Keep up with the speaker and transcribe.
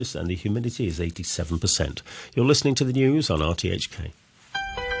and the humidity is 87%. You're listening to the news on RTHK.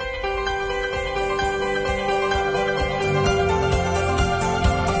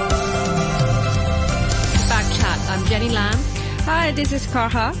 Backchat, I'm Jenny Lam. Hi, this is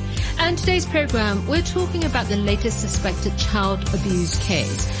Karha. And today's program, we're talking about the latest suspected child abuse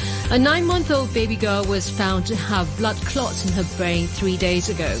case. A 9-month-old baby girl was found to have blood clots in her brain 3 days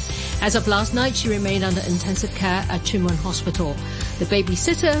ago. As of last night, she remained under intensive care at Tuen Mun Hospital. The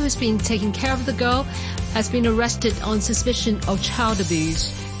babysitter who's been taking care of the girl has been arrested on suspicion of child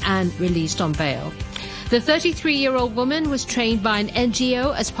abuse and released on bail. The 33-year-old woman was trained by an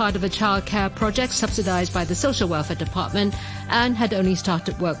NGO as part of a childcare project subsidized by the Social Welfare Department and had only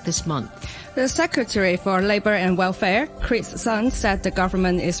started work this month. The Secretary for Labour and Welfare, Chris Sun, said the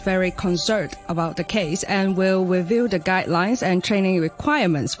government is very concerned about the case and will review the guidelines and training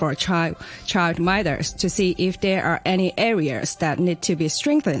requirements for child minders to see if there are any areas that need to be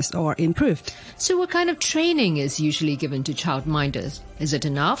strengthened or improved. So what kind of training is usually given to child minders? Is it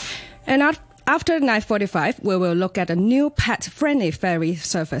enough? And after 9:45, we will look at a new pet-friendly ferry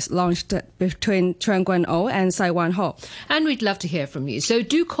service launched between Tseung Kwan O and Sai Wan O. And we'd love to hear from you. So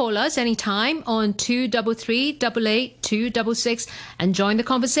do call us anytime on 233 88 266 and join the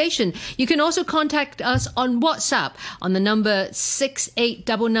conversation. You can also contact us on WhatsApp on the number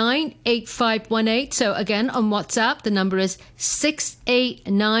 6899 8518. So again, on WhatsApp, the number is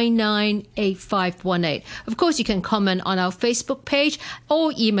 6899 8518. Of course, you can comment on our Facebook page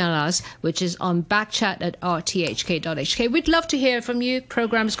or email us, which is on backchat@rthk.hk. We'd love to hear from you.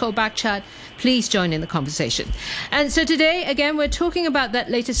 Program is called Backchat. Please join in the conversation. And so today, again, we're talking about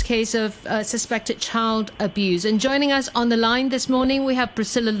that latest case of suspected child abuse. And joining us on the line this morning, we have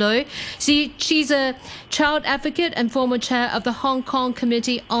Priscilla Loy. She's a child advocate and former chair of the Hong Kong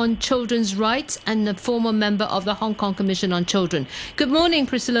Committee on Children's Rights and a former member of the Hong Kong Commission on Children. Good morning,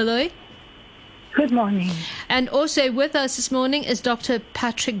 Priscilla Loy. Good morning. And also with us this morning is Dr.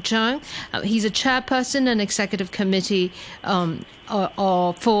 Patrick Chung. He's a chairperson and executive committee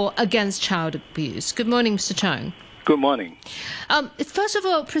for Against Child Abuse. Good morning, Mr. Chung. Good morning. First of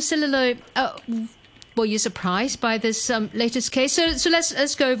all, Priscilla Loy, were you surprised by this latest case? So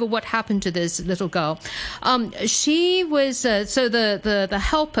let's go over what happened to this little girl. She was the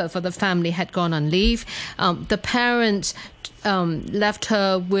helper for the family had gone on leave. The parents left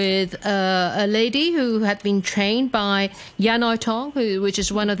her with a lady who had been trained by Yan Oi Tong, which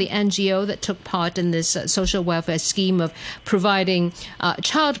is one of the NGO that took part in this social welfare scheme of providing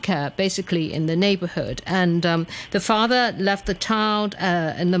childcare basically in the neighborhood. And the father left the child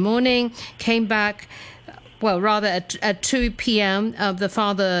in the morning, came back. Well, rather at 2 p.m., the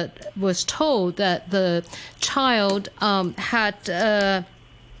father was told that the child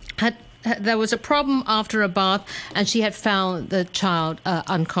there was a problem after a bath, and she had found the child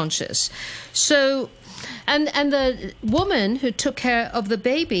unconscious. So, and the woman who took care of the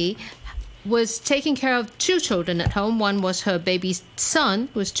baby was taking care of two children at home. One was her baby's son,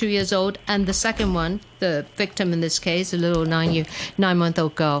 who was 2 years old, and the second one, the victim in this case, a little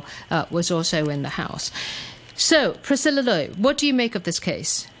 9-month-old girl, was also in the house. So, Priscilla Loy, what do you make of this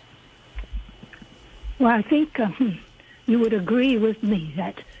case? Well, I think you would agree with me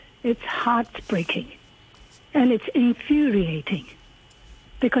that it's heartbreaking and it's infuriating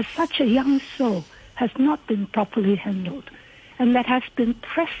because such a young soul has not been properly handled and that has been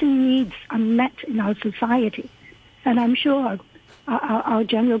pressing needs unmet in our society. And I'm sure our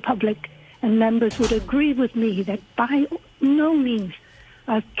general public and members would agree with me that by no means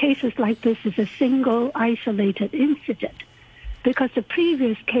cases like this is a single isolated incident, because the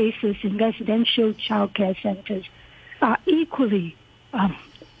previous cases in residential childcare centers are equally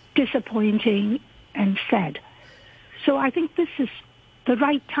disappointing and sad. So I think this is the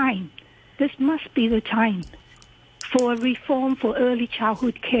right time. This must be the time for reform for early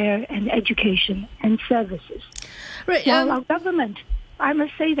childhood care and education and services. Right, while our government, I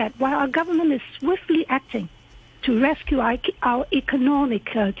must say that, while our government is swiftly acting to rescue our economic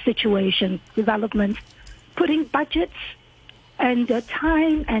situation development, putting budgets and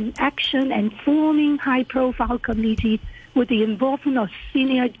time and action and forming high-profile committees with the involvement of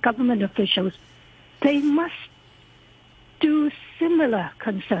senior government officials, they must do similar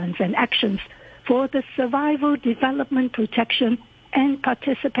concerns and actions for the survival, development, protection, and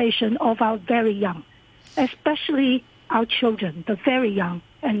participation of our very young, especially our children, the very young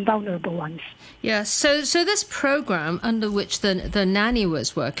and vulnerable ones. Yeah, so this program under which the nanny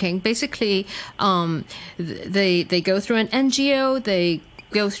was working, basically they go through an NGO, they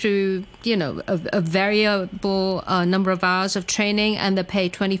go through, a variable number of hours of training, and they pay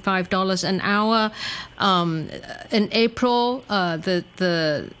 $25 an hour. In April,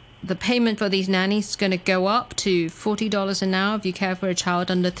 the payment for these nannies is going to go up to $40 an hour if you care for a child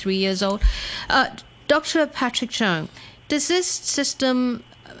under 3 years old. Dr. Patrick Cheung, does this system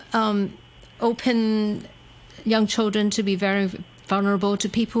open young children to be very vulnerable to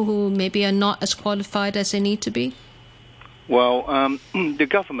people who maybe are not as qualified as they need to be? Well, the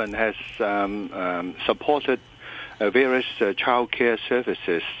government has supported various child care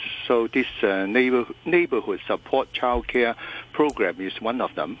services. So this neighborhood support child care program is one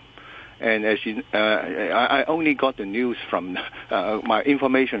of them. And as I only got the news from my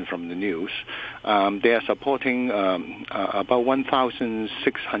information from the news. They are supporting about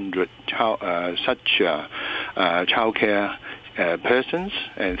 1,600 such child care persons,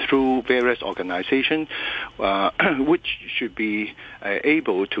 and through various organizations, which should be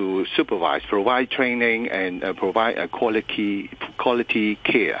able to supervise, provide training, and provide a quality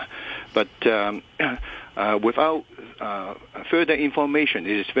care. But without further information,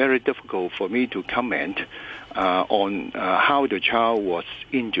 it is very difficult for me to comment on how the child was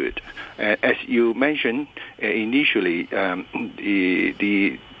injured. As you mentioned initially,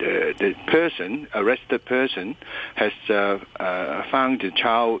 the arrested person has found the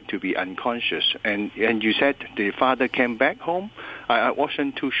child to be unconscious, and you said the father came back home. I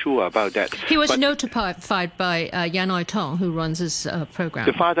wasn't too sure about that. He was notified by Yan Oi Tong, who runs this program.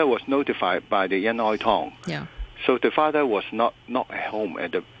 The father was notified by the Yan Oi Tong. Yeah. So the father was not at home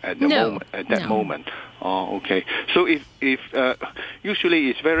at that moment. Oh, okay. So if usually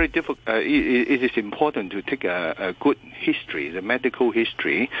it's very difficult. It is important to take a good history, the medical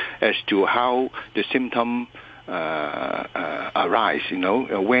history, as to how the symptom arise.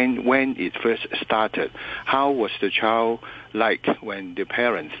 When it first started, how was the child like when the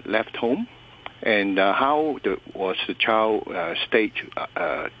parents left home? And how was the child stage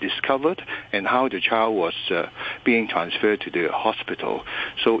discovered, and how the child was being transferred to the hospital.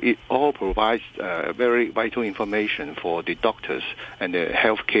 So it all provides very vital information for the doctors and the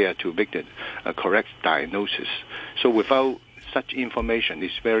healthcare to make the correct diagnosis. So without such information,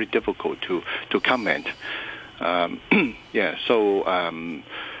 it's very difficult to comment. That's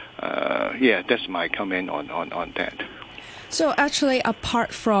my comment on that. So actually,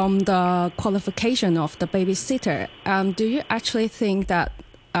 apart from the qualification of the babysitter, do you actually think that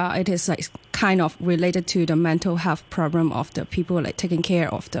it is like kind of related to the mental health problem of the people like taking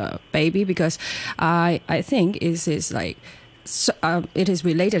care of the baby? Because I think it is like it is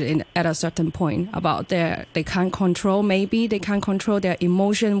related at a certain point about they can't control their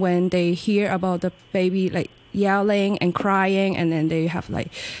emotion when they hear about the baby like yelling and crying, and then they have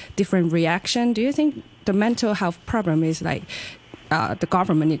like different reaction. Do you think the mental health problem is like the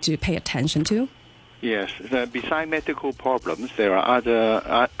government need to pay attention to? Yes. Besides medical problems, there are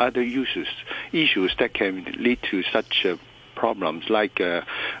other issues that can lead to such problems, like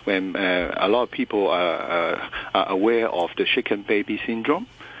when a lot of people are aware of the shaken baby syndrome.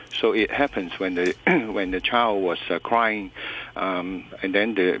 So it happens when the child was crying, and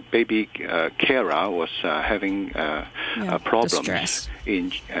then the baby carer was having problems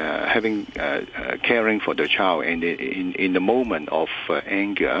in having caring for the child, and in the moment of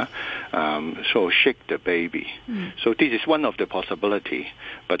anger, so shake the baby. So this is one of the possibility,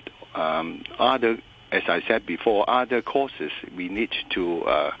 but as I said before, other causes we need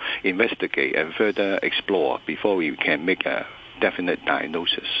to investigate and further explore before we can make a definite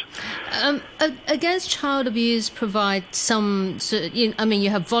diagnosis. Against child abuse provide some, you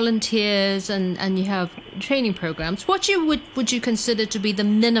have volunteers and you have training programs. What would you consider to be the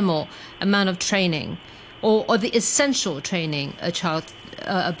minimal amount of training or the essential training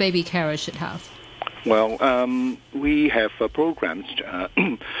a baby carer should have? Well, we have programs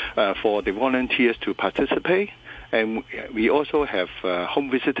for the volunteers to participate, and we also have a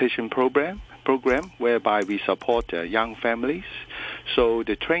home visitation program whereby we support young families. So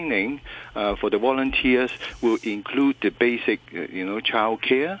the training for the volunteers will include the basic, child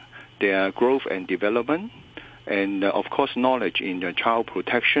care, their growth and development, and of course knowledge in the child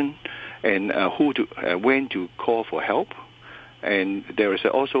protection, and when to call for help. And there is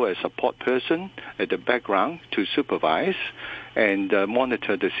also a support person at the background to supervise and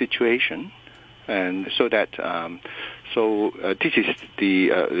monitor the situation, and so that. This is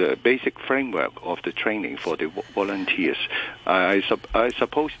the basic framework of the training for the volunteers. I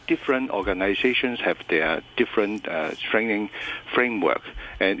suppose different organizations have their different training framework,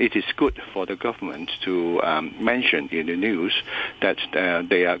 and it is good for the government to mention in the news that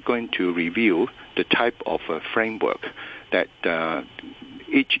they are going to review the type of framework that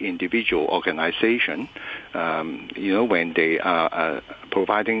each individual organization, when they are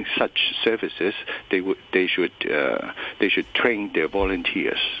providing such services, they should train their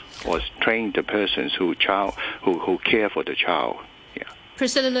volunteers or train the persons who care for the child. Yeah.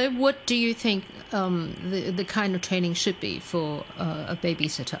 Priscilla, what do you think the kind of training should be for a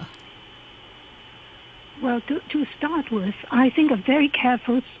babysitter? Well, to start with, I think a very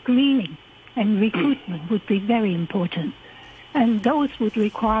careful screening and recruitment would be very important. And those would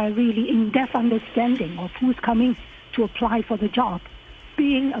require really in-depth understanding of who's coming to apply for the job,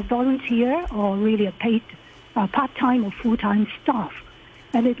 being a volunteer or really a paid part-time or full-time staff.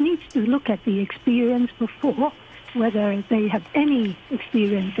 And it needs to look at the experience before, whether they have any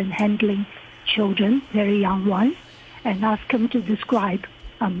experience in handling children, very young ones, and ask them to describe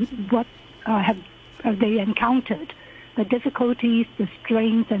what have they encountered, the difficulties, the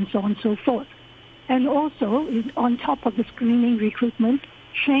strains, and so on and so forth. And also, on top of the screening recruitment,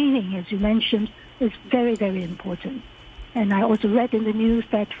 training, as you mentioned, is very, very important. And I also read in the news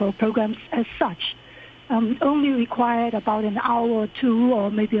that for programs as such, only required about an hour or two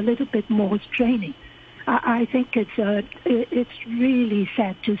or maybe a little bit more training. I think it's really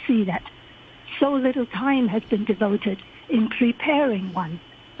sad to see that so little time has been devoted in preparing one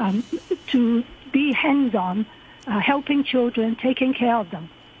to be hands-on, helping children, taking care of them.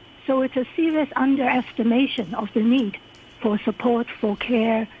 So it's a serious underestimation of the need for support, for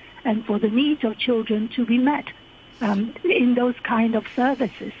care, and for the needs of children to be met in those kind of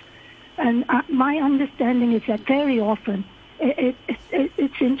services. And my understanding is that very often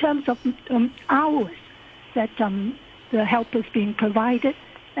it's in terms of hours that the help is being provided,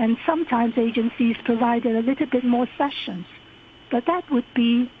 and sometimes agencies provided a little bit more sessions. But that would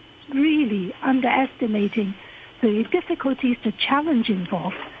be really underestimating the difficulties, the challenge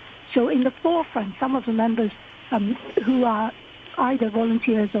involved. So in the forefront, some of the members who are either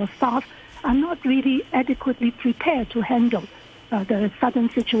volunteers or staff are not really adequately prepared to handle the sudden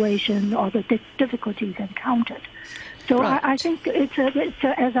situation or the difficulties encountered. So right. I think it's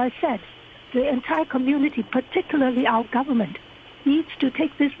as I said, the entire community, particularly our government, needs to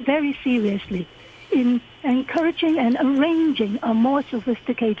take this very seriously in encouraging and arranging a more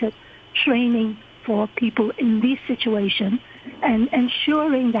sophisticated training for people in these situations and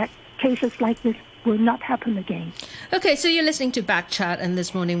ensuring that cases like this will not happen again. Okay, so you're listening to Backchat, and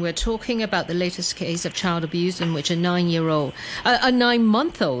this morning we're talking about the latest case of child abuse in which a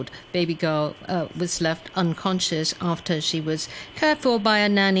 9-month-old baby girl was left unconscious after she was cared for by a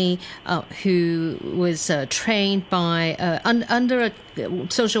nanny who was trained by under a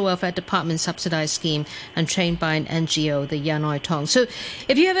social welfare department subsidized scheme and trained by an NGO, the Yanoi Tong. So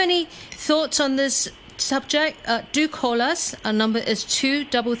if you have any thoughts on this subject, do call us. Our number is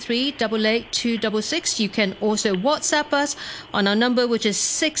 233-88-266. You can also WhatsApp us on our number, which is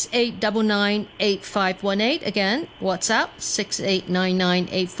 6899-8518. Again, WhatsApp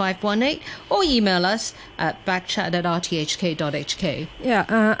 6899-8518, or email us at backchat@rthk.hk. Yeah,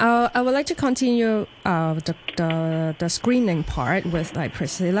 I would like to continue the screening part with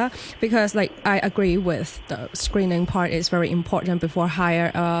Priscilla, because I agree with the screening part is very important before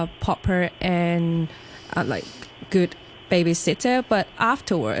hire a proper and good babysitter. But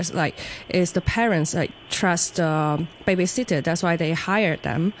afterwards, is the parents trust the babysitter, that's why they hire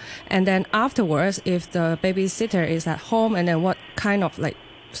them. And then afterwards, if the babysitter is at home, and then what kind of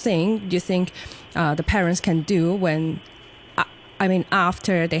thing do you think the parents can do when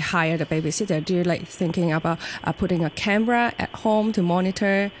after they hire the babysitter? Do you thinking about putting a camera at home to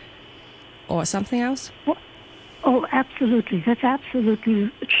monitor or something else? Oh, absolutely. That's absolutely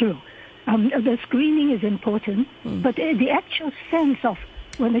true. The screening is important, but the actual sense of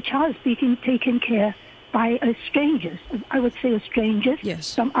when the child is being taken care by strangers, I would say strangers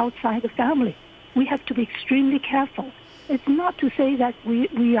from outside the family, we have to be extremely careful. It's not to say that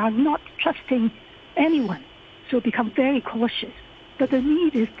we are not trusting anyone, so become very cautious. But the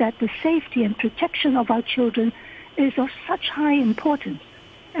need is that the safety and protection of our children is of such high importance.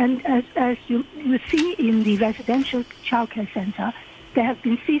 And as you see in the residential childcare center, there have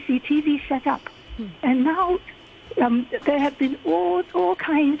been CCTV set up. And now there have been all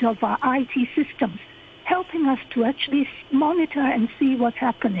kinds of IT systems helping us to actually monitor and see what's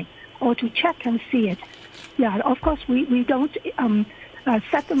happening, or to check and see it. Yeah, of course, we don't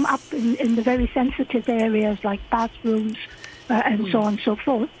set them up in the very sensitive areas like bathrooms and so on and so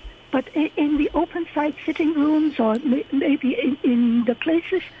forth. But in the open site sitting rooms, or maybe in the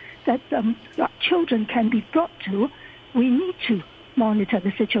places that children can be brought to, we need to monitor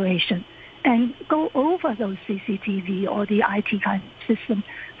the situation and go over those CCTV or the IT kind of system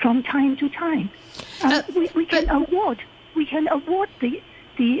from time to time. We can award the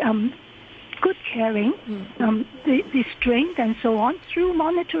the good caring, the strength and so on through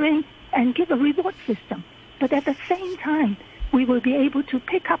monitoring and give a reward system. But at the same time, we will be able to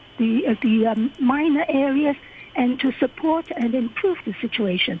pick up the minor areas and to support and improve the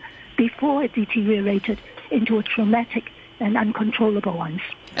situation before it deteriorated into a traumatic and uncontrollable ones.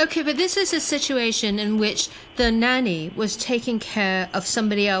 Okay, but this is a situation in which the nanny was taking care of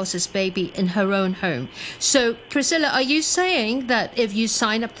somebody else's baby in her own home. So, Priscilla, are you saying that if you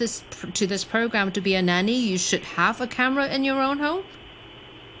sign up to this program to be a nanny, you should have a camera in your own home?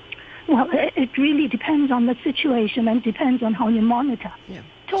 Well, it really depends on the situation and depends on how you monitor. Yeah.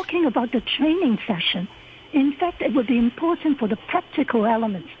 Talking about the training session, in fact, it would be important for the practical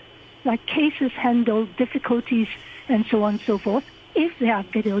elements, like cases handled, difficulties, and so on and so forth, if they are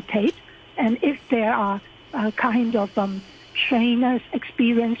videotaped and if there are kind of trainers,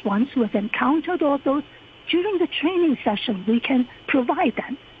 experienced ones who have encountered all those, during the training session, we can provide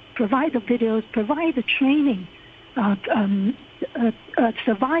them, provide the videos, provide the training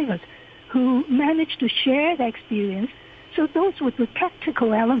survivors who manage to share their experience. So those would be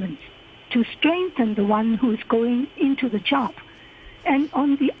practical elements to strengthen the one who is going into the job. And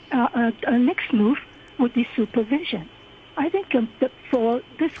on the next move would be supervision. I think that for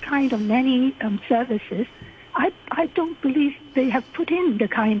this kind of nanny services, I don't believe they have put in the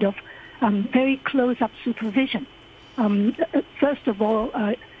kind of very close-up supervision. First of all,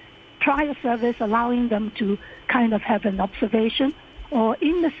 prior service allowing them to kind of have an observation, or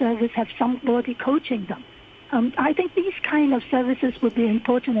in the service have somebody coaching them. I think these kind of services would be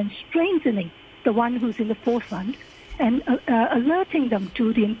important in strengthening the one who's in the forefront and alerting them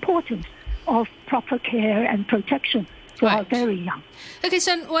to the importance of proper care and protection for our very young. Okay,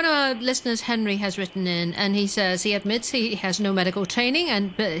 so one of our listeners, Henry, has written in, and he says he admits he has no medical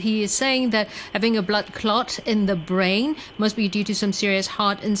training, but he is saying that having a blood clot in the brain must be due to some serious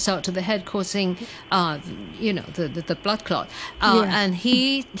heart insult to the head, causing, the blood clot. And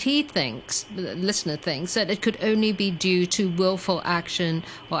he thinks, the listener thinks, that it could only be due to willful action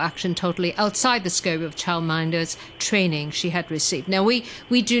or action totally outside the scope of childminder's training she had received. Now, we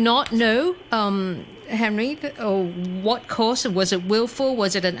do not know, Henry, or what caused it. Was it willful?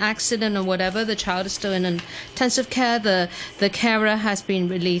 Was it an accident or whatever? The child is still in intensive care. The carer has been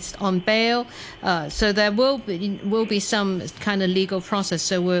released on bail. So there will be some kind of legal process.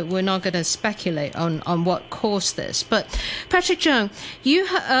 So we're not going to speculate on what caused this. But Patrick Cheung, you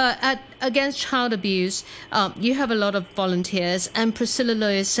against child abuse, you have a lot of volunteers, and Priscilla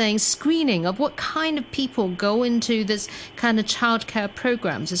Loy is saying screening of what kind of people go into this kind of childcare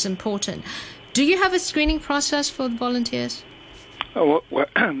programs is important. Do you have a screening process for the volunteers? Well,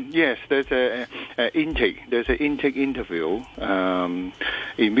 yes, there's an intake. There's an intake interview in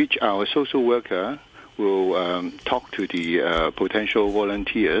which our social worker will talk to the potential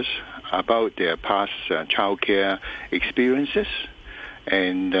volunteers about their past childcare experiences.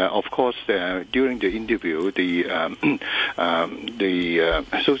 And of course, during the interview, the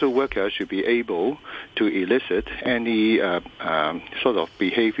social worker should be able to elicit any sort of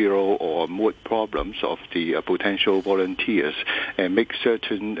behavioral or mood problems of the potential volunteers and make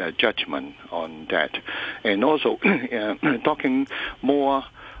certain judgment on that. And also, talking more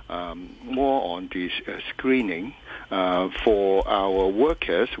on this screening. For our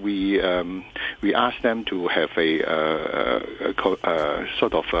workers, we ask them to have a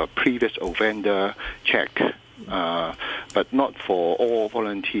sort of a previous offender check, but not for all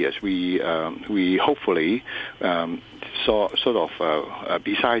volunteers. We hopefully sort of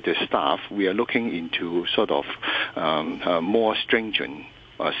beside the staff, we are looking into sort of more stringent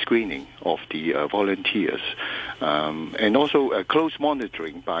screening of the volunteers, and also close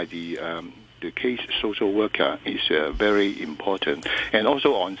monitoring by the case social worker is very important, and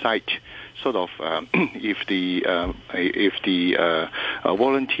also on site, sort of if the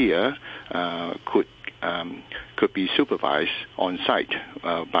volunteer could be supervised on site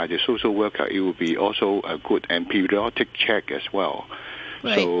by the social worker, it will be also a good and periodic check as well.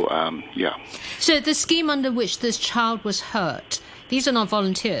 Right. So So the scheme under which this child was hurt, these are not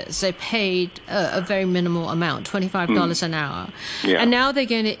volunteers. They paid a very minimal amount, $25 an hour. Yeah. And now they're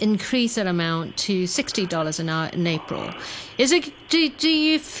going to increase that amount to $60 an hour in April. Do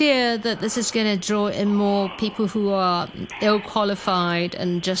you fear that this is going to draw in more people who are ill-qualified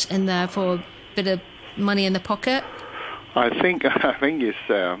and just in there for a bit of money in the pocket? I think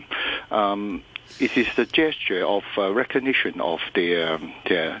it is the gesture of recognition of their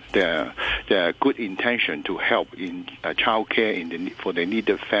good intention to help in childcare for the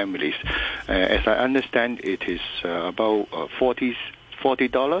needed families. As I understand, it is about $40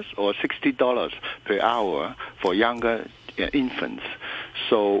 or $60 per hour for younger infants.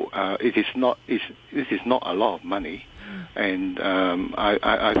 So it is not a lot of money. And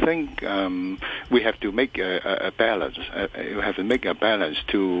I think we have to make a balance. We have to make a balance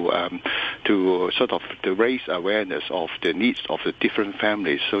to sort of to raise awareness of the needs of the different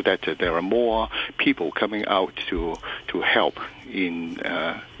families, so that there are more people coming out to help in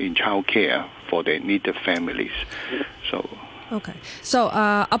child care for the needed families. So. Okay. So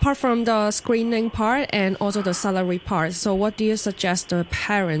apart from the screening part and also the salary part, so what do you suggest the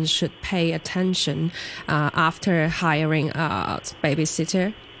parents should pay attention after hiring a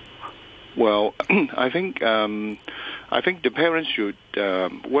babysitter? Well, I think the parents should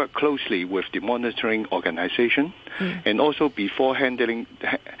work closely with the monitoring organization, and also before handling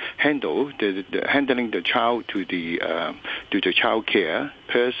the child to the child care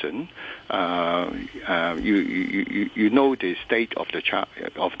person. You know the state of the child,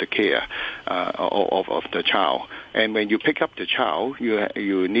 of the care of the child, and when you pick up the child,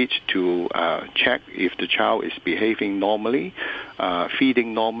 you need to check if the child is behaving normally,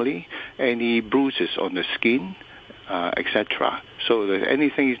 feeding normally, any bruises on the skin, etc. So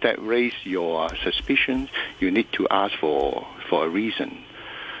anything that raise your suspicions, you need to ask for a reason.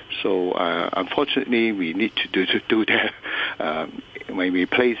 So unfortunately, we need to do that when we're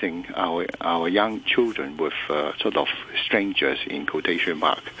placing our young children with sort of strangers in quotation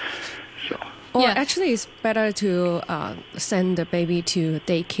mark. So. Or actually, it's better to send the baby to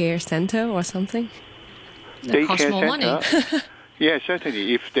daycare center or something. It costs more money. Yeah,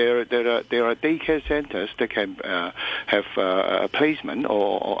 certainly. If there are daycare centers that can have a placement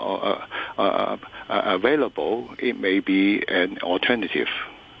or available, it may be an alternative.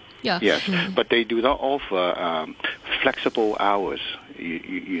 Yeah. Yes, but they do not offer flexible hours,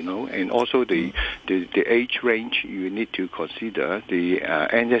 you know, and also the age range you need to consider. The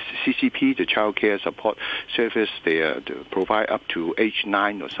NSCCP, the Child Care Support Service, they provide up to age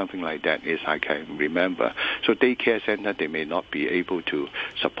 9 or something like that, as I can remember. So daycare center, they may not be able to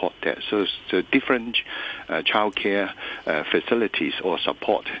support that. So the different child care facilities or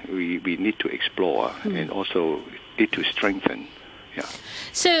support we need to explore and also need to strengthen. Yeah.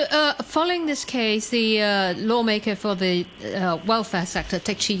 So, following this case, the lawmaker for the welfare sector,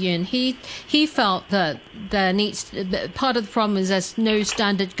 Teck Chi-yuen, he felt that there needs part of the problem is that no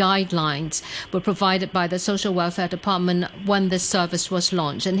standard guidelines were provided by the Social Welfare Department when this service was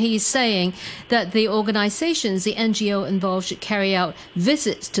launched, and he's saying that the organisations, the NGO involved, should carry out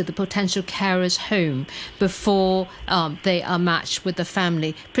visits to the potential carers' home before they are matched with the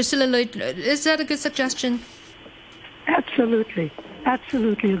family. Priscilla Lloyd, is that a good suggestion? Absolutely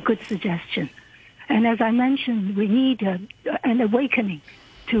a good suggestion. And as I mentioned, we need an awakening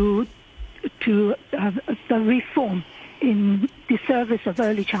to the reform in the service of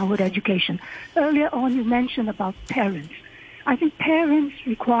early childhood education. Earlier on, you mentioned about parents. I think parents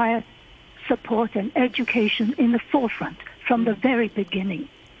require support and education in the forefront from the very beginning.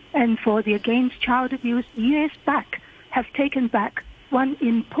 And for the Against Child Abuse, years back, have taken back one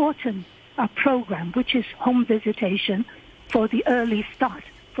important program, which is home visitation for the early start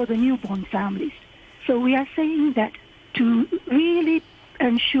for the newborn families. So we are saying that to really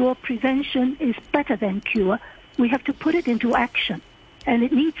ensure prevention is better than cure, we have to put it into action. And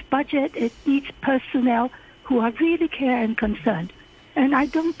it needs budget, it needs personnel who are really care and concerned. And I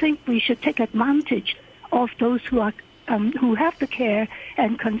don't think we should take advantage of those who are who have the care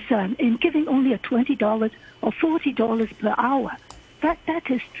and concern in giving only a $20 or $40 per hour. That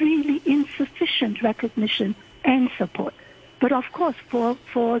is really insufficient recognition and support. But of course, for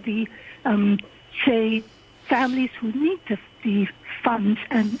the say families who need the funds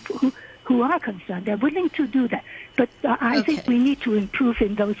and who are concerned, they're willing to do that. But I think we need to improve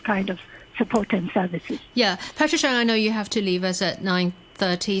in those kind of support and services. Yeah, Patricia, I know you have to leave us at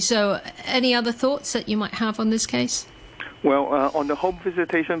 9:30. So, any other thoughts that you might have on this case? Well, on the home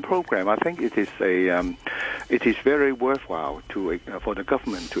visitation program, I think it is very worthwhile for the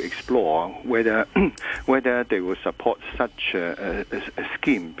government to explore whether they will support such a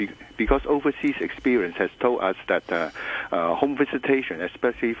scheme, because overseas experience has told us that home visitation,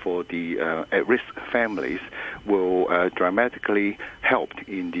 especially for the at-risk families, will dramatically help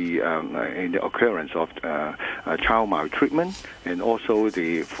in the occurrence of child maltreatment, and also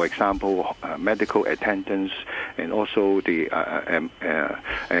for example, medical attendance, and also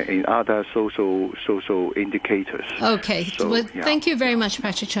in other social indicators indicators. Okay. Thank you very much,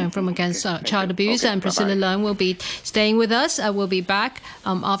 Patrick Chung from Against Child Abuse, and Priscilla Leung will be staying with us. We'll be back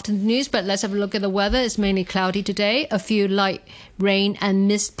after the news, but let's have a look at the weather. It's mainly cloudy today. A few light rain and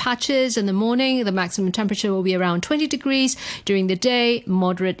mist patches in the morning. The maximum temperature will be around 20 degrees during the day.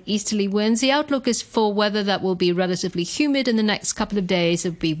 Moderate easterly winds. The outlook is for weather that will be relatively humid in the next couple of days. It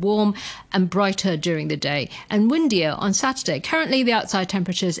will be warm and brighter during the day and windier on Saturday. Currently, the outside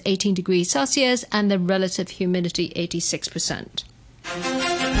temperature is 18 degrees Celsius and the relative humidity 86%.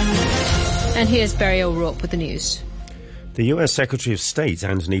 And here's Barry O'Rourke with the news. The US Secretary of State,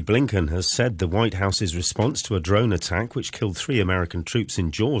 Antony Blinken, has said the White House's response to a drone attack which killed 3 American troops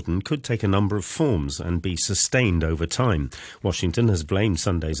in Jordan could take a number of forms and be sustained over time. Washington has blamed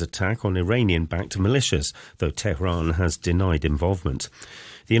Sunday's attack on Iranian-backed militias, though Tehran has denied involvement.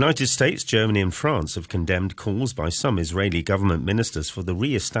 The United States, Germany and France have condemned calls by some Israeli government ministers for the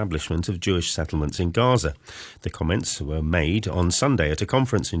re-establishment of Jewish settlements in Gaza. The comments were made on Sunday at a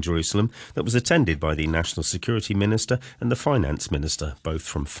conference in Jerusalem that was attended by the National Security Minister and the Finance Minister, both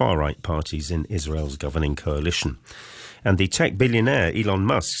from far-right parties in Israel's governing coalition. And the tech billionaire Elon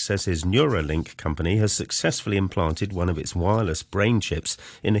Musk says his Neuralink company has successfully implanted one of its wireless brain chips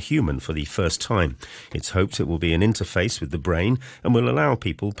in a human for the first time. It's hoped it will be an interface with the brain and will allow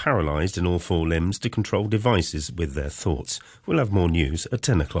people paralysed in all 4 limbs to control devices with their thoughts. We'll have more news at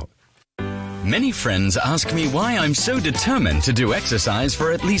 10 o'clock. Many friends ask me why I'm so determined to do exercise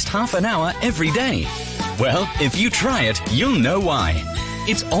for at least half an hour every day. Well, if you try it, you'll know why.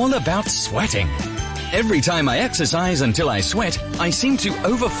 It's all about sweating. Every time I exercise until I sweat, I seem to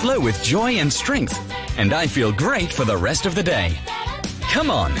overflow with joy and strength, and I feel great for the rest of the day.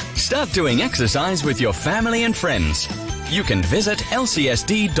 Come on, start doing exercise with your family and friends. You can visit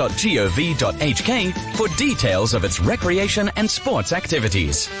lcsd.gov.hk for details of its recreation and sports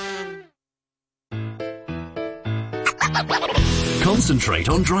activities. Concentrate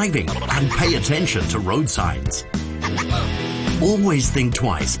on driving and pay attention to road signs. Always think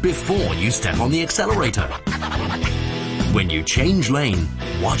twice before you step on the accelerator. When you change lane,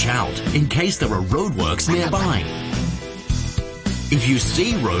 watch out in case there are roadworks nearby. If you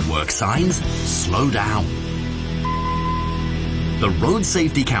see roadwork signs, slow down. The Road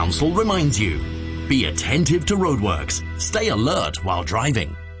Safety Council reminds you, be attentive to roadworks, stay alert while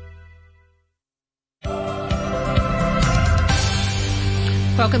driving.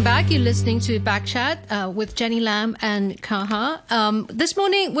 Welcome back. You're listening to Backchat with Jenny Lam and Kaha. This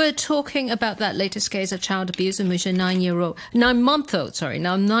morning we're talking about that latest case of child abuse in which a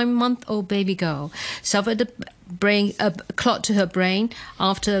 9-month-old baby girl suffered a clot to her brain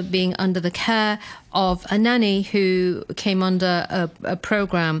after being under the care of a nanny who came under a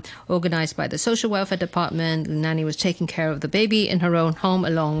program organized by the Social Welfare Department. The nanny was taking care of the baby in her own home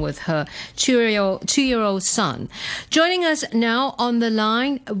along with her two-year-old son. Joining us now on the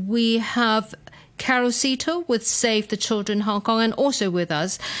line, we have Carol Sito with Save the Children Hong Kong, and also with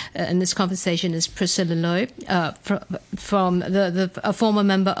us in this conversation is Priscilla Leung, from a former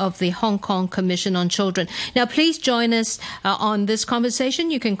member of the Hong Kong Commission on Children. Now, please join us on this conversation.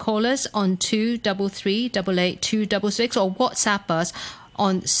 You can call us on 233 88 266 or WhatsApp us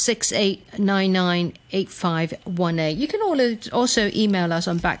on 68998518. You can also email us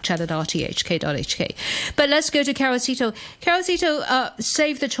on backchat@rthk.hk. But let's go to Carol Sito. Carol Sito,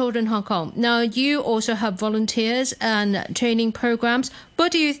 Save the Children Hong Kong. Now, you also have volunteers and training programs.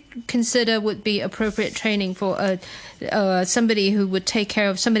 What do you consider would be appropriate training for somebody who would take care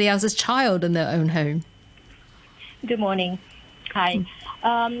of somebody else's child in their own home? Good morning. Hi.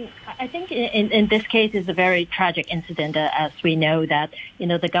 I think in this case it's a very tragic incident, as we know that,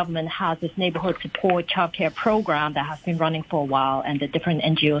 the government has this neighborhood support childcare program that has been running for a while, and the different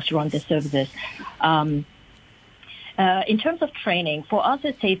NGOs run the services. In terms of training, for us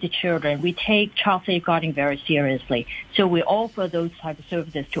at Save the Children, we take child safeguarding very seriously. So we offer those type of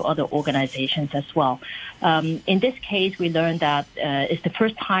services to other organizations as well. In this case, we learned that it's the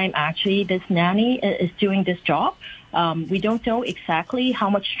first time actually this nanny is doing this job. We don't know exactly how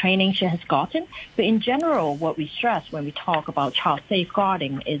much training she has gotten, but in general, what we stress when we talk about child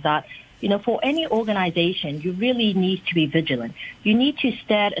safeguarding is that, for any organization, you really need to be vigilant. You need to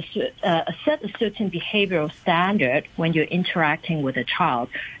set a certain behavioral standard when you're interacting with a child.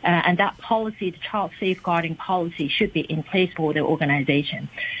 And that policy, the child safeguarding policy, should be in place for the organization.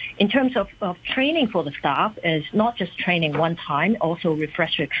 In terms of training for the staff, is not just training one time, also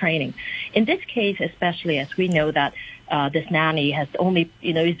refresher training. In this case, especially as we know that this nanny has only,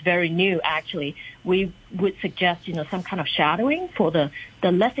 is very new actually, we would suggest, some kind of shadowing for the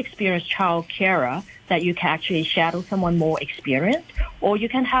less experienced child carer, that you can actually shadow someone more experienced, or you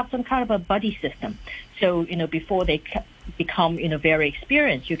can have some kind of a buddy system. So, before they become, very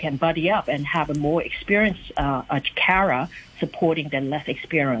experienced, you can buddy up and have a more experienced carer supporting the less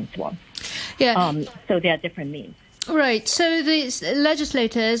experienced one. Yeah. So there are different means. Right. So the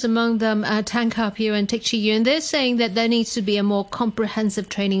legislators, among them Tan Ka-piu and Tik Chi-yuen, they're saying that there needs to be a more comprehensive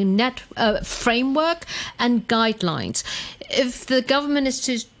training framework and guidelines. If the government is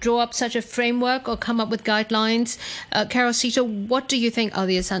to draw up such a framework or come up with guidelines, Carol Sita, what do you think are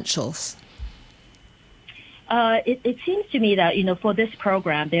the essentials? It seems to me that, for this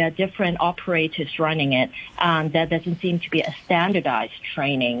program, there are different operators running it, and there doesn't seem to be a standardized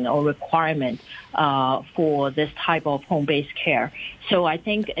training or requirement for this type of home-based care. So I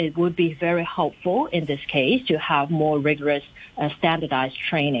think it would be very helpful in this case to have more rigorous standardized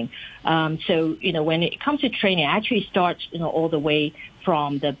training. So, when it comes to training, it actually starts, all the way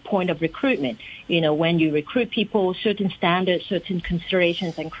from the point of recruitment. When you recruit people, certain standards, certain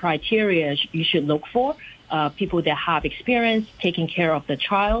considerations and criteria you should look for. People that have experience taking care of the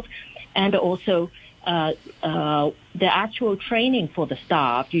child, and also the actual training for the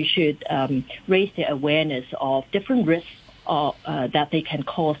staff. You should raise the awareness of different risks that they can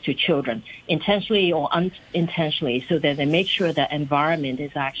cause to children, intentionally or unintentionally, so that they make sure the environment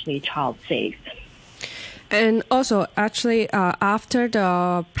is actually child safe. And also, actually, after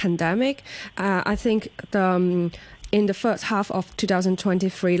the pandemic, I think in the first half of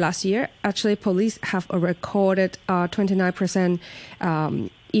 2023 last year, actually police have recorded 29%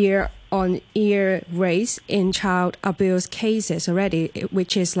 year-on-year raise in child abuse cases already,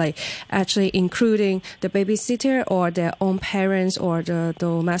 which is actually including the babysitter or their own parents or the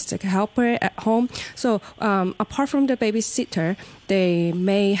domestic helper at home. So apart from the babysitter, they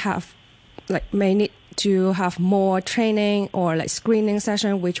may need to have more training or screening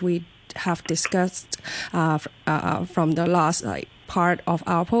session, which we have discussed from the last part of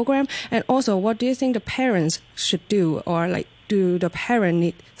our program. And also, what do you think the parents should do, or do the parent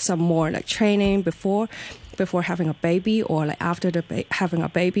need some more training before having a baby, or after having a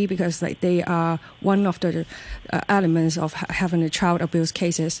baby, because they are one of the elements of having the child abuse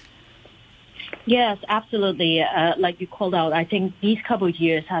cases? Yes, absolutely. Like you called out, I think these couple of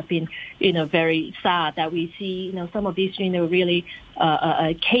years have been, very sad that we see, some of these, really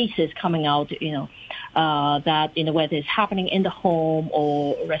cases coming out, that, whether it's happening in the home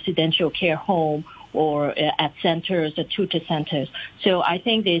or residential care home or at centers or tutor centers. So I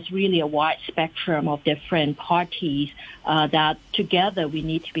think there's really a wide spectrum of different parties that together we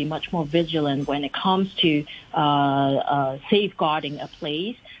need to be much more vigilant when it comes to safeguarding a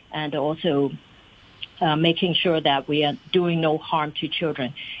place, and also making sure that we are doing no harm to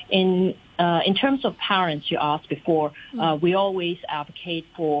children. In terms of parents, you asked before, we always advocate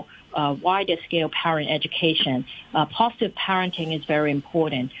for wider scale parent education. Positive parenting is very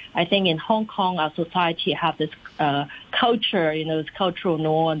important. I think in Hong Kong, our society have this culture, this cultural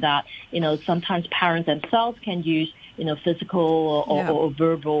norm that, sometimes parents themselves can use, physical or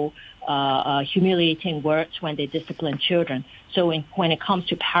verbal humiliating words when they discipline children. So when it comes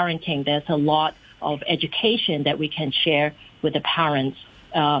to parenting, there's a lot of education that we can share with the parents,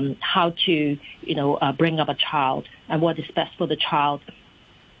 how to, bring up a child and what is best for the child.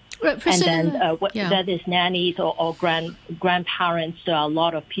 Right, and then that is nannies or grandparents. There are a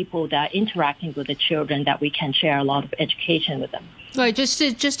lot of people that are interacting with the children that we can share a lot of education with them. Right, just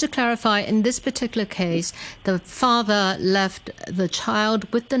to clarify, in this particular case, the father left the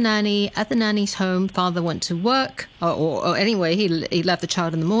child with the nanny at the nanny's home. Father went to work, or anyway, he left the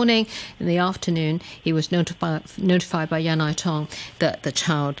child in the morning. In the afternoon, he was notified by Yan Ai Tong that the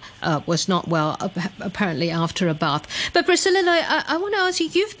child was not well, apparently after a bath. But Priscilla, I want to ask you,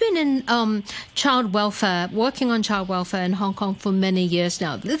 you've been in child welfare, working on child welfare in Hong Kong for many years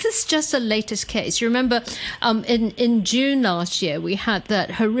now. This is just the latest case. You remember in June last year, we had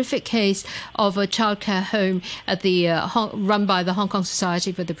that horrific case of a childcare home at the run by the Hong Kong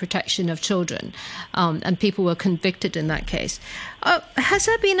Society for the Protection of Children, and people were convicted in that case. Has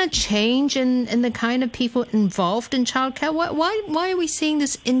there been a change in the kind of people involved in childcare? Why are we seeing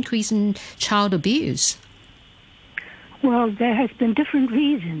this increase in child abuse? Well, there has been different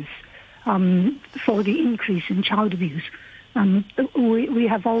reasons for the increase in child abuse. We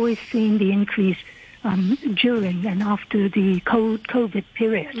have always seen the increase during and after the COVID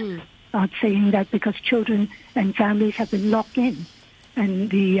period, saying that because children and families have been locked in, and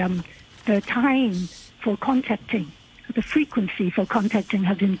the time for contacting, the frequency for contacting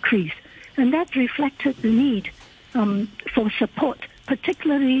has increased, and that reflected the need for support,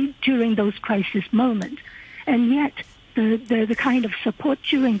 particularly during those crisis moments. And yet, the kind of support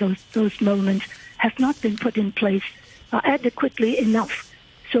during those moments has not been put in place adequately enough.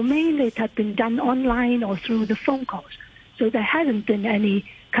 So mainly it had been done online or through the phone calls. So there hasn't been any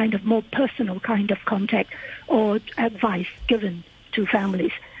kind of more personal kind of contact or advice given to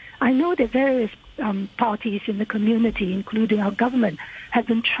families. I know that various parties in the community, including our government, have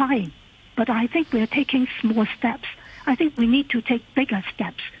been trying, but I think we're taking small steps. I think we need to take bigger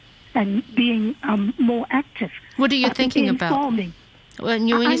steps and being more active. What are you thinking about? Informing. When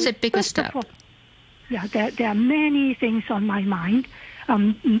you say bigger step? Yeah, there are many things on my mind.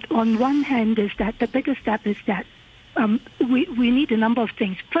 On one hand is that the bigger step is that we need a number of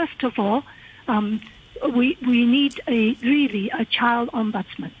things. First of all, we need a child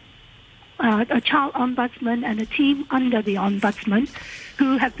ombudsman. A child ombudsman and a team under the ombudsman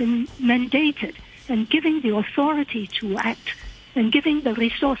who have been mandated and giving the authority to act and giving the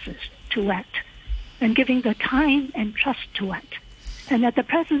resources to act and giving the time and trust to act. And at the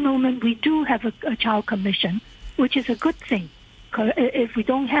present moment, we do have a child commission, which is a good thing. If we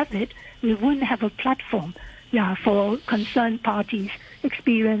don't have it, we wouldn't have a platform for concerned parties,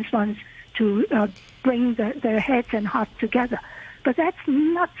 experienced ones, to bring their heads and hearts together. But that's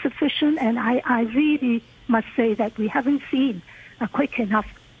not sufficient, and I really must say that we haven't seen quick enough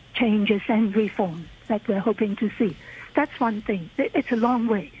changes and reforms that we're hoping to see. That's one thing. It's a long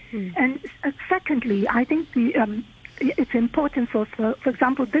way. And secondly, I think it's important for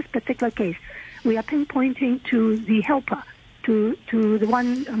example, this particular case, we are pinpointing to the helper, to the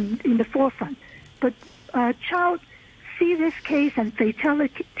one in the forefront. But child serious case and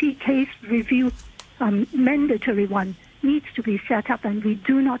fatality case review, mandatory one, needs to be set up, and we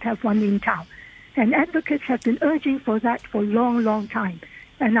do not have one in town. And advocates have been urging for that for a long, long time.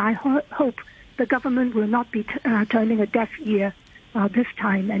 And I hope the government will not be turning a deaf ear this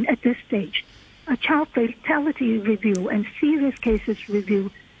time and at this stage. A child fatality review and serious cases review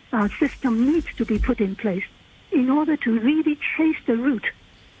system needs to be put in place in order to really trace the root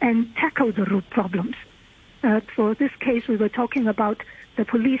and tackle the root problems. For this case, we were talking about the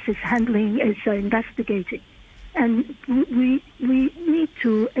police is handling, is investigating. And we need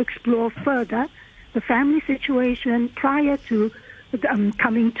to explore further the family situation prior to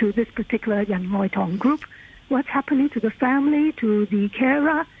coming to this particular Yan Ngoi Tong group. What's happening to the family, to the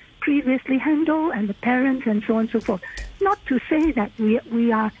carer previously handled, and the parents, and so on and so forth. Not to say that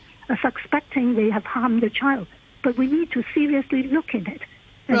we are suspecting they have harmed the child, but we need to seriously look in it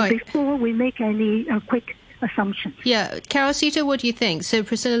before we make any quick assumptions. Yeah, Carol Sita, what do you think? So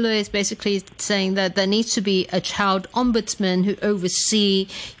Priscilla is basically saying that there needs to be a child ombudsman who oversee,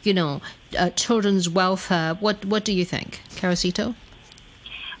 children's welfare. What do you think, Carol Sita?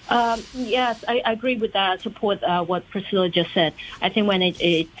 Yes, I agree with that. Support what Priscilla just said. I think when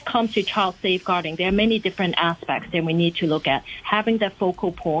it comes to child safeguarding, there are many different aspects that we need to look at. Having that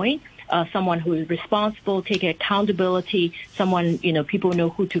focal point, someone who is responsible, taking accountability, someone, people know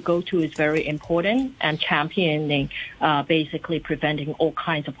who to go to is very important, and championing, basically preventing all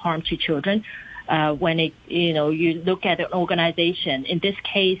kinds of harm to children. When you look at an organization, in this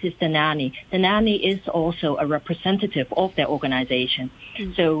case it's the nanny. The nanny is also a representative of their organization.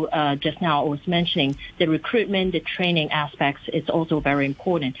 So just now I was mentioning the recruitment, the training aspects is also very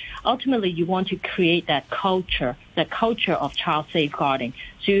important. Ultimately, you want to create that culture of child safeguarding.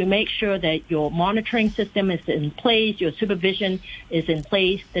 So you make sure that your monitoring system is in place, your supervision is in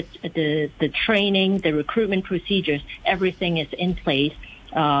place, the training, the recruitment procedures, everything is in place.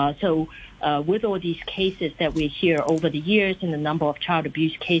 With all these cases that we hear over the years and the number of child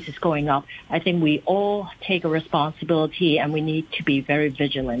abuse cases going up, I think we all take a responsibility, and we need to be very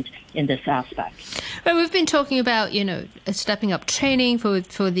vigilant in this aspect. Well, we've been talking about, stepping up training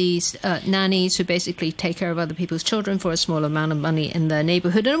for these nannies who basically take care of other people's children for a small amount of money in their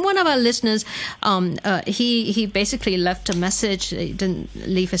neighborhood. And one of our listeners, he basically left a message. He didn't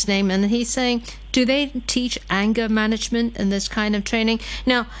leave his name, and he's saying, do they teach anger management in this kind of training?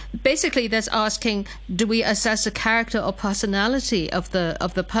 Now, basically, that's asking, do we assess the character or personality of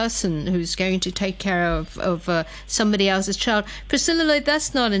the person who's going to take care of somebody else's child? Priscilla,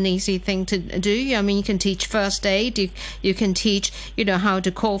 that's not an easy thing to do. I mean, you can teach first aid, you can teach, how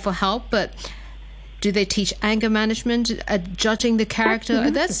to call for help, but do they teach anger management, judging the character?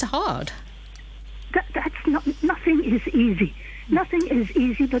 That's hard. That's not. Nothing is easy. Nothing is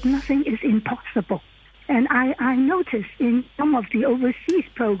easy, but nothing is impossible. And I noticed in some of the overseas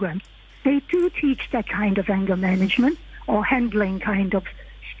programs, they do teach that kind of anger management or handling kind of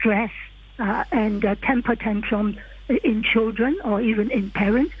stress and temper tantrum in children or even in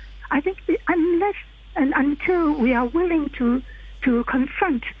parents. I think unless And until we are willing to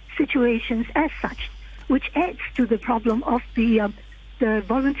confront situations as such, which adds to the problem of the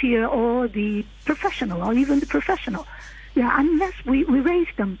volunteer or the professional, or even the professional. Unless we raise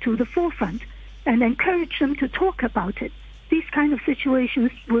them to the forefront and encourage them to talk about it, these kind of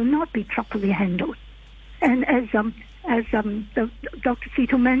situations will not be properly handled. And as Dr.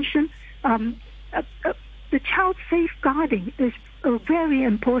 Sito mentioned, the child safeguarding is a very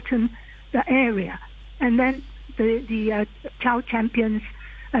important area. And then the child champions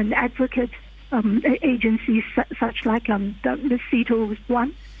and advocate agencies such like the Sito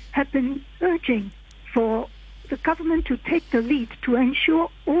one have been urging for the government to take the lead to ensure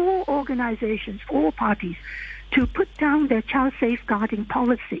all organizations, all parties, to put down their child safeguarding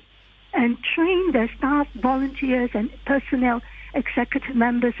policy and train their staff, volunteers and personnel, executive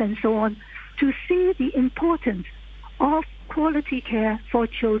members and so on, to see the importance of quality care for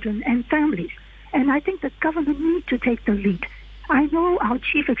children and families. And I think the government needs to take the lead. I know our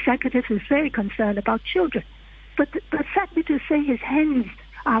chief executive is very concerned about children, but sadly to say his hands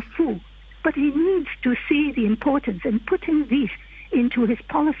are full. But he needs to see the importance in putting these into his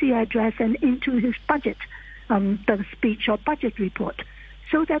policy address and into his budget, the speech or budget report,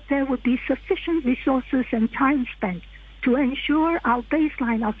 so that there would be sufficient resources and time spent to ensure our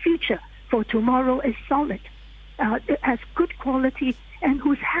baseline, our future for tomorrow is solid, has good quality, and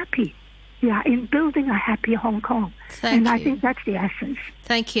who's happy. In building a happy Hong Kong. Thank you. I think that's the essence.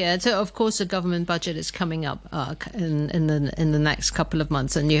 Thank you. And so, of course, the government budget is coming up in the next couple of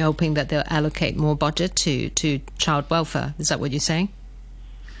months, and you're hoping that they'll allocate more budget to child welfare. Is that what you're saying?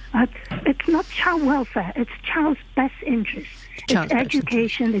 It's not child welfare. It's child's best interest. It's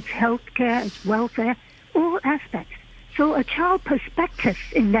education, it's healthcare, it's welfare, all aspects. So a child perspective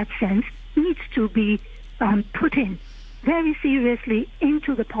in that sense needs to be put in very seriously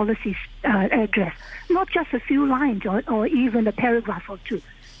into the policy address, not just a few lines or even a paragraph or two,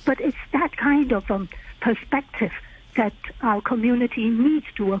 but it's that kind of perspective that our community needs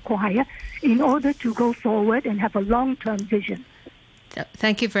to acquire in order to go forward and have a long-term vision.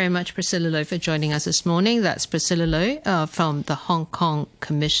 Thank you very much, Priscilla Loh, for joining us this morning. That's Priscilla Loh from the Hong Kong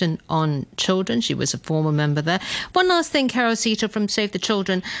Commission on Children. She was a former member there. One last thing, Carol Sito from Save the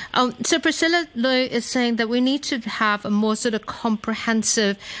Children. So Priscilla Loh is saying that we need to have a more sort of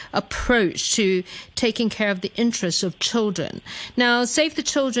comprehensive approach to taking care of the interests of children. Now, Save the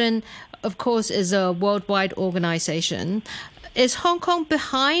Children, of course, is a worldwide organization. Is Hong Kong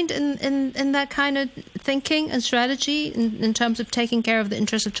behind in that kind of thinking and strategy in terms of taking care of the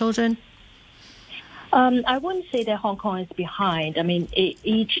interests of children? I wouldn't say that Hong Kong is behind. I mean,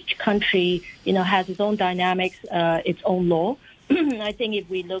 each country, has its own dynamics, its own law. I think if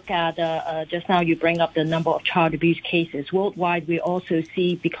we look at, just now you bring up the number of child abuse cases worldwide, we also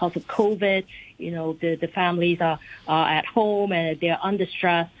see because of COVID, the families are at home and they're under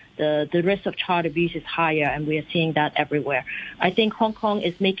stress. The risk of child abuse is higher, and we are seeing that everywhere. I think Hong Kong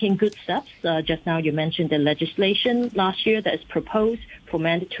is making good steps. Just now you mentioned the legislation last year that is proposed for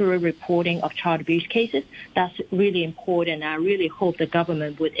mandatory reporting of child abuse cases. That's really important. I really hope the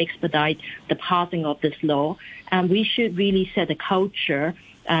government would expedite the passing of this law. And we should really set a culture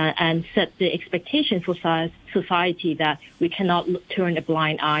and set the expectation for society that we cannot turn a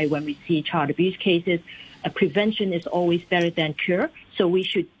blind eye when we see child abuse cases. Prevention is always better than cure. So we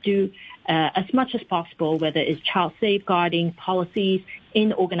should do as much as possible, whether it's child safeguarding policies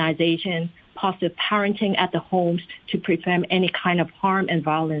in organizations, positive parenting at the homes to prevent any kind of harm and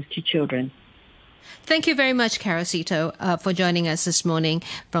violence to children. Thank you very much, Carol Sito, for joining us this morning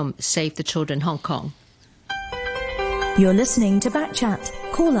from Save the Children Hong Kong. You're listening to Backchat.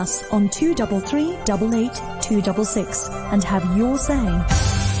 Call us on 233 88 266 and have your say.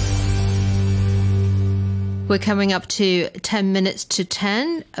 We're coming up to 10 minutes to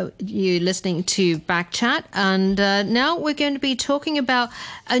 10. You're listening to Backchat. And now we're going to be talking about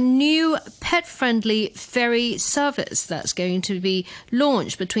a new pet-friendly ferry service that's going to be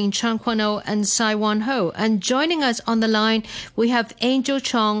launched between Tseung Kwan O and Sai Wan O. And joining us on the line, we have Angel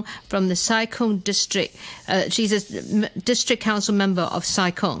Chong from the Sai Kung District. She's a District Council member of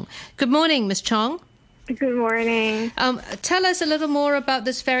Sai Kung. Good morning, Ms. Chong. Good morning. Tell us a little more about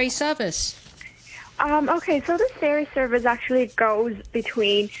this ferry service. Okay, so this ferry service actually goes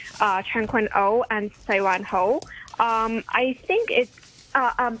between Tseung Kwan O and Sai Wan O. I think it's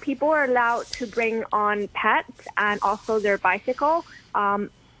people are allowed to bring on pets and also their bicycle,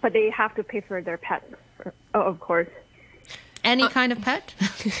 but they have to pay for their pets, of course. Any kind of pet?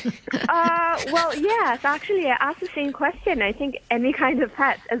 Well, yes, actually, I asked the same question. I think any kind of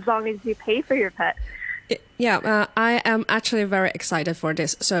pet, as long as you pay for your pet. I am actually very excited for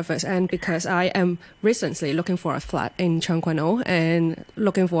this service, and because I am recently looking for a flat in Tseung Kwan O and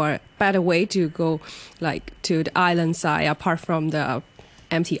looking for a better way to go like to the island side apart from the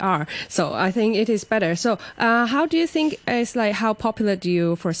MTR. So I think it is better. So how do you think it's like, how popular do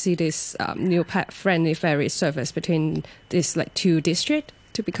you foresee this new pet-friendly ferry service between these like two districts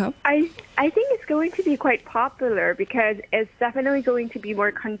to become? I think it's going to be quite popular because it's definitely going to be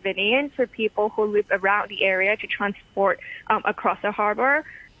more convenient for people who live around the area to transport across the harbor,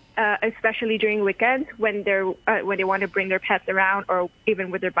 especially during weekends when they want to bring their pets around or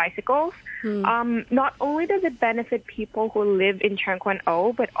even with their bicycles. Not only does it benefit people who live in Tseung Kwan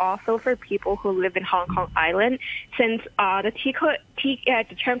O, but also for people who live in Hong Kong Island, since the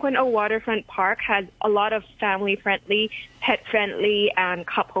Tseung Kwan O waterfront park has a lot of family-friendly, pet-friendly, and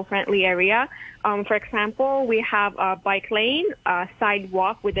couple-friendly area. For example, we have a bike lane, a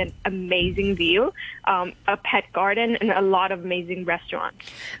sidewalk with an amazing view, a pet garden, and a lot of amazing restaurants.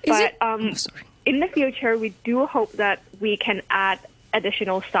 In the future, we do hope that we can add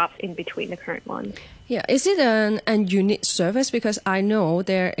additional stops in between the current ones. Yeah, is it a unique service? Because I know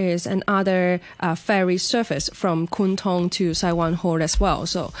there is another ferry service from Kwun Tong to Sai Wan O as well.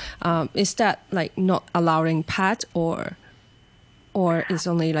 So is that like not allowing pet or is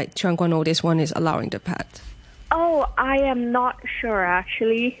only like Tseung Kwan O, this one is allowing the pet? Oh, I am not sure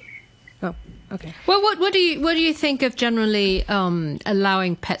actually. Oh, okay. Well, what do you think of generally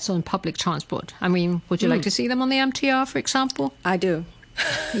allowing pets on public transport? I mean, would you like to see them on the MTR, for example? I do.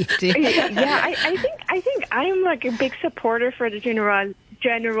 You do? Yeah, I think I'm like a big supporter for the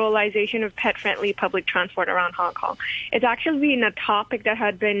generalization of pet-friendly public transport around Hong Kong. It's actually been a topic that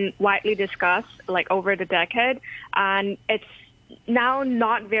had been widely discussed like over the decade, and it's now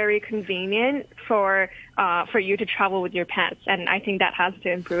not very convenient for you to travel with your pets, and I think that has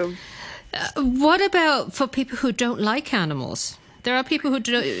to improve. What about for people who don't like animals? There are people who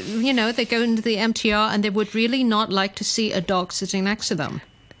do, they go into the MTR and they would really not like to see a dog sitting next to them.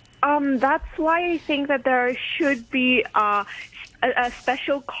 That's why I think that there should be a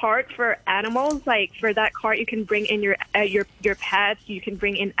special cart for animals. Like for that cart, you can bring in your pets, you can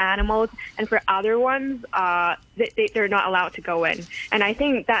bring in animals, and for other ones, they're not allowed to go in. And I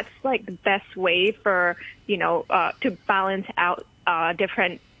think that's like the best way for to balance out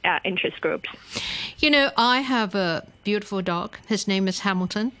different interest groups. I have a beautiful dog. His name is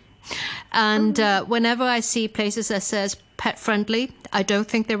Hamilton. And whenever I see places that says pet friendly, I don't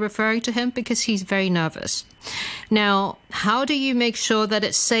think they're referring to him because he's very nervous. Now, how do you make sure that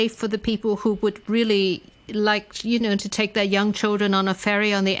it's safe for the people who would really like, to take their young children on a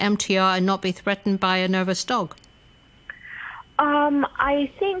ferry on the MTR and not be threatened by a nervous dog?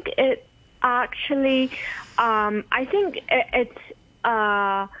 I think it actually, it's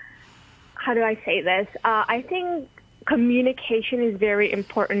how do I say this? I think communication is very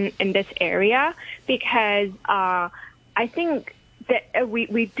important in this area because I think that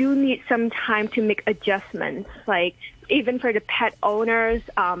we do need some time to make adjustments, like even for the pet owners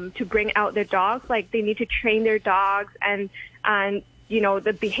to bring out their dogs, like they need to train their dogs and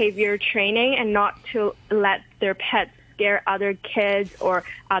the behavior training and not to let their pets scare other kids or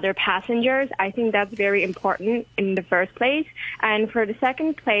other passengers. I think that's very important in the first place. And for the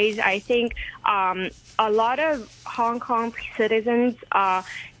second place, I think a lot of Hong Kong citizens,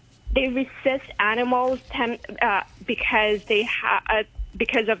 they resist animals because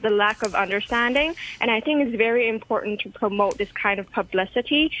because of the lack of understanding. And I think it's very important to promote this kind of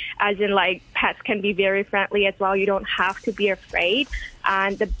publicity, as in like pets can be very friendly as well. You don't have to be afraid.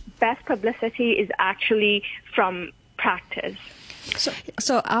 And the best publicity is actually from practice.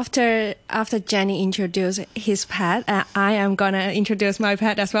 So after Jenny introduced his pet, I am gonna introduce my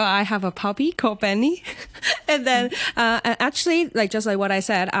pet as well. I have a puppy called Benny, and then actually, just like what I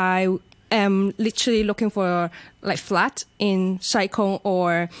said, I am literally looking for like flat in Sai Kung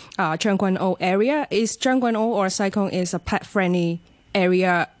or Tseung Kwan O area. Is Tseung Kwan O or Sai Kung is a pet friendly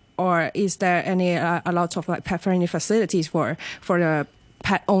area, or is there any a lot of like pet friendly facilities for the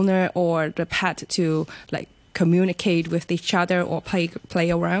pet owner or the pet to like communicate with each other or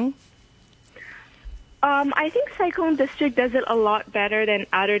play around? I think Sai Kung district does it a lot better than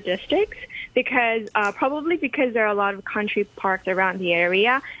other districts because probably because there are a lot of country parks around the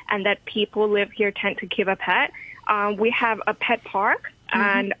area and that people live here tend to keep a pet. We have a pet park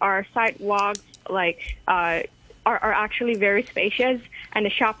and our sidewalks are actually very spacious, and the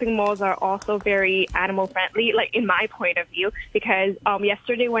shopping malls are also very animal friendly, like in my point of view, because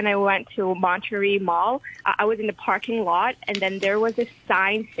yesterday when I went to Monterey Mall, I was in the parking lot and then there was a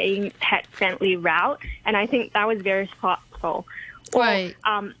sign saying pet friendly route, and I think that was very thoughtful. Right.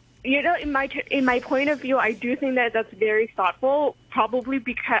 In my point of view, I do think that that's very thoughtful. Probably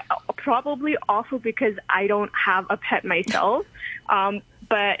also because I don't have a pet myself.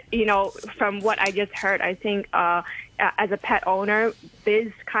 But from what I just heard, I think as a pet owner,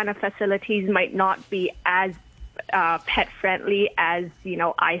 these kind of facilities might not be as pet friendly as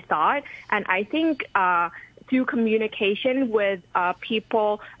I thought. And I think through communication with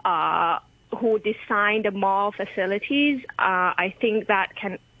people who design the mall facilities, I think that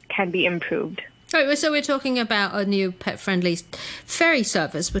can be improved. Right, so we're talking about a new pet-friendly ferry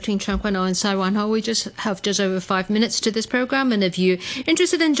service between Tseung Kwan O and Sai Wan O. We just have over 5 minutes to this program, and if you're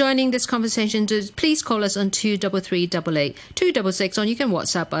interested in joining this conversation, please call us on 23388 266, or you can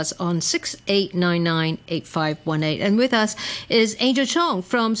WhatsApp us on 68998518. And with us is Angel Chong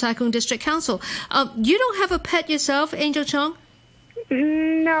from Sai Kung District Council. You don't have a pet yourself, Angel Chong?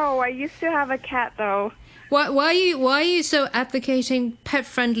 No, I used to have a cat though. Why are you so advocating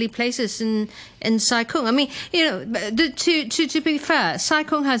pet-friendly places in Sai Kung? I mean, to be fair, Sai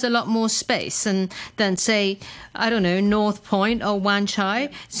Kung has a lot more space than say, I don't know, North Point or Wan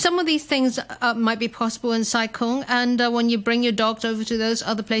Chai. Some of these things might be possible in Sai Kung, and when you bring your dogs over to those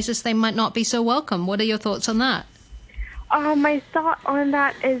other places, they might not be so welcome. What are your thoughts on that? My thought on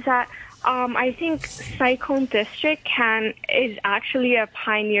that is that I think Sai Kung District is actually a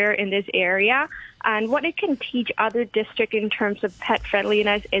pioneer in this area. And what it can teach other districts in terms of pet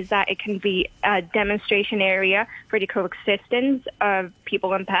friendliness is that it can be a demonstration area for the coexistence of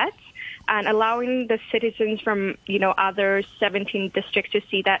people and pets, and allowing the citizens from other 17 districts to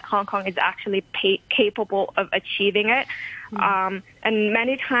see that Hong Kong is actually capable of achieving it. And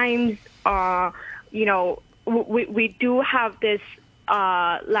many times, we do have this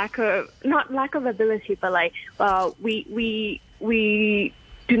lack of ability, but we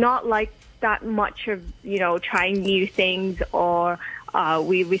do not like that much of trying new things, or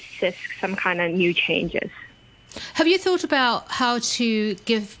we resist some kind of new changes. Have you thought about how to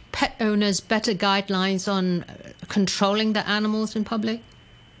give pet owners better guidelines on controlling the animals in public?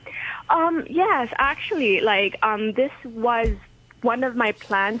 Yes, actually, this was one of my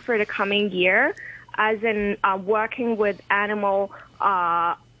plans for the coming year, as in working with animal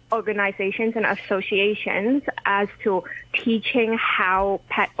organizations and associations as to teaching how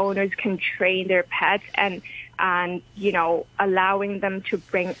pet owners can train their pets, and allowing them to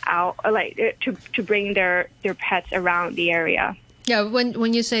bring out to bring their pets around the area. Yeah,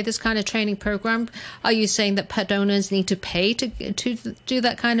 when you say this kind of training program, are you saying that pet owners need to pay to do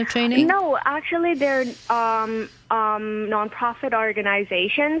that kind of training? No, actually, they're non-profit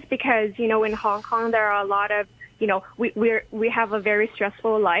organizations, because in Hong Kong there are a lot of we have a very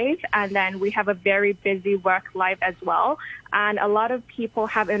stressful life, and then we have a very busy work life as well. And a lot of people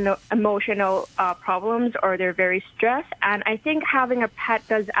have emotional problems, or they're very stressed. And I think having a pet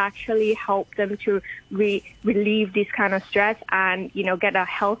does actually help them to relieve this kind of stress, and, get a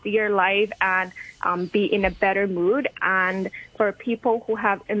healthier life, and be in a better mood. And for people who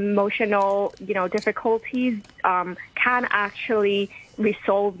have emotional, difficulties, can actually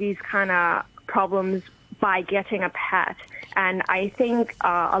resolve these kind of problems by getting a pet. And I think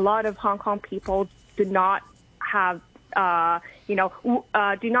a lot of Hong Kong people do not have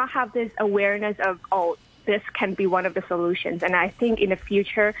this awareness of, this can be one of the solutions. And I think in the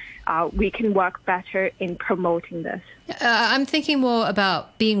future, we can work better in promoting this. I'm thinking more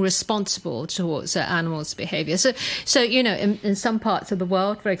about being responsible towards animals' behavior. So in some parts of the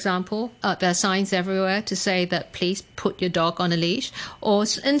world, for example, there are signs everywhere to say that please put your dog on a leash. Or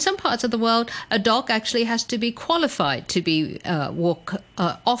in some parts of the world, a dog actually has to be qualified to be walk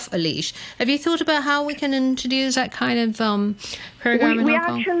off a leash. Have you thought about how we can introduce that kind of program in Hong Kong? We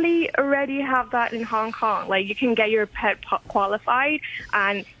actually already have that in Hong Kong. You can get your pet qualified,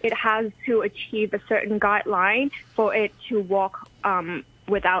 and it has to achieve a certain guideline for it to walk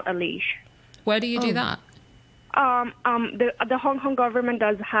without a leash. Where do you do that? The Hong Kong government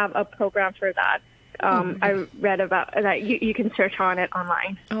does have a program for that. I read about that. You can search on it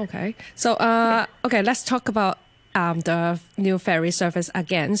online. Okay. So, let's talk about the new ferry service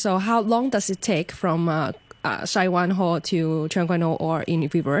again. So, how long does it take from Sai Wan O to Tseung Kwan O, or in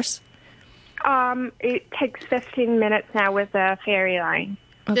reverse? It takes 15 minutes now with the ferry line.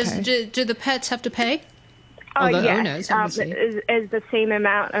 Okay. Do the pets have to pay? The yes, owners, is the same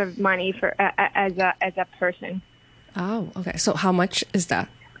amount of money for as a person. Oh, okay. So how much is that?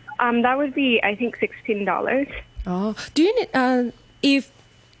 That would be, I think, $16. Oh, do you need if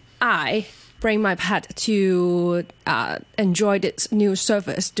I bring my pet to enjoy this new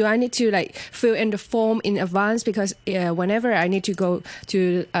service, do I need to fill in the form in advance? Because whenever I need to go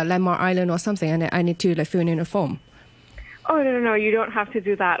to Landmark Island or something, and I need to fill in a form. Oh, no, you don't have to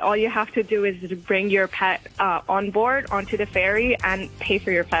do that. All you have to do is to bring your pet on board onto the ferry and pay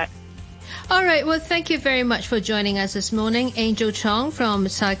for your pet. All right. Well, thank you very much for joining us this morning. Angel Chong from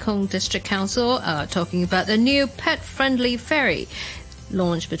Sai Kung District Council talking about the new pet-friendly ferry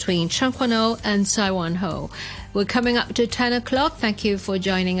launched between Tseung Kwan O and Sai Wan O. We're coming up to 10 o'clock. Thank you for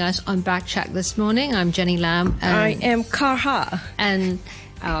joining us on Backchat this morning. I'm Jenny Lam. And I am Karha. And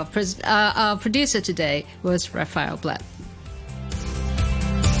our producer today was Raphael Blatt.